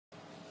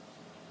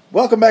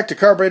Welcome back to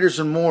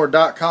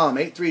carburetorsandsmore.com,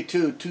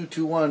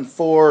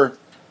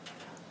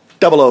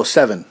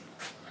 832-221-4007.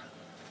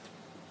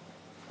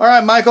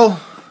 Alright, Michael,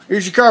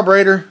 here's your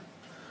carburetor.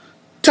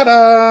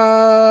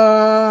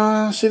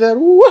 Ta-da! See that?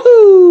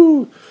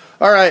 Woohoo!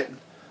 Alright,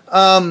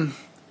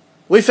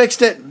 we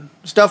fixed it.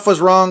 Stuff was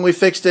wrong, we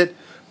fixed it.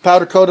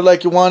 Powder coated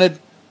like you wanted,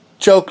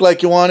 choke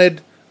like you wanted.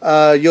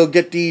 You'll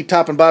get the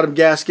top and bottom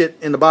gasket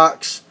in the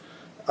box,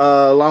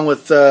 along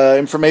with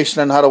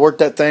information on how to work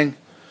that thing.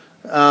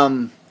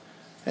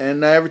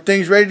 And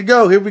everything's ready to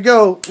go. Here we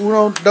go.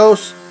 Uno,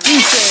 dos,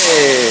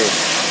 tres.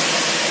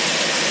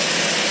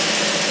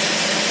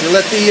 You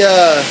let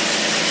the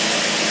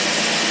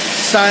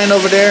sign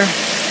over there.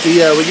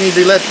 We need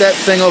to let that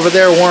thing over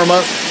there warm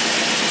up.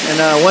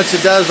 And once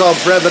it does, I'll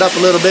rev it up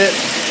a little bit.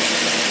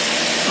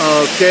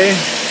 Okay.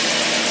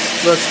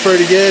 Looks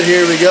pretty good.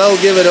 Here we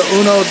go. Give it a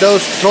uno,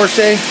 dos,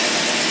 torce.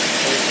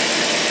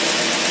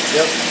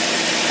 Yep.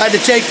 I had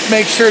to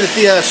make sure that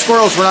the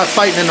squirrels were not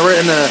fighting in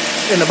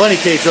the bunny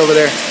cage over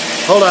there.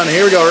 Hold on,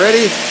 here we go.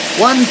 Ready?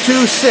 1,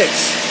 2, 6.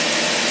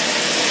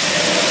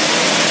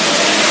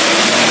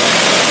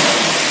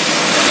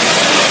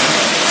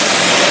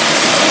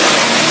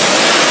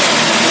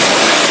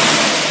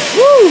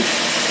 Woo!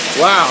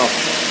 Wow.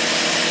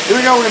 Here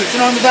we go. We're going to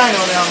turn on the dyno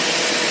now.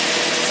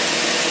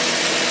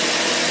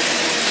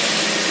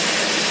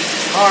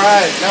 All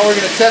right, now we're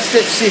going to test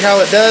it, see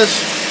how it does.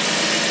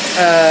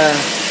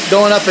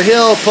 Going up a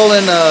hill,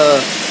 pulling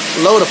a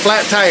load of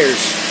flat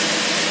tires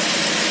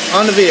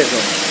on the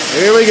vehicle.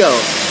 Here we go.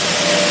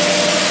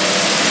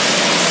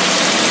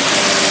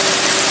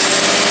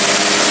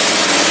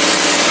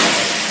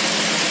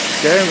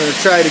 Okay, I'm going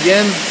to try it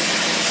again.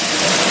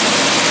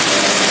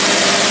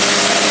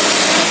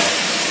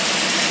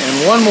 And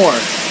one more.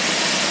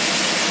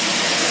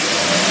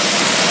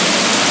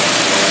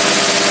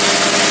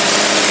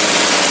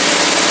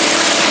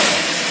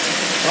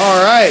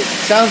 All right,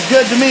 sounds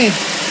good to me.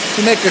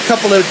 We make a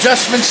couple of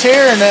adjustments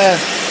here, and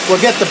we'll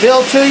get the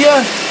bill to you,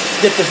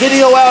 get the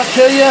video out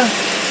to you,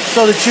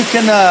 so that you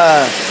can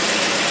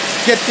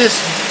get this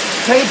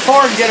paid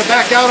for and get it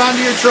back out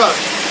onto your truck.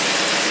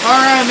 All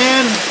right,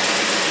 man.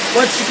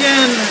 Once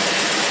again,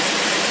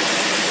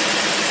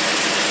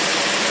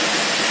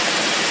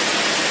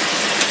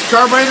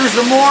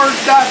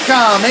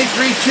 carburetorsandsmore.com,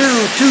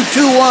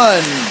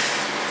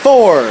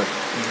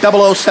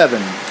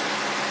 832-221-4007.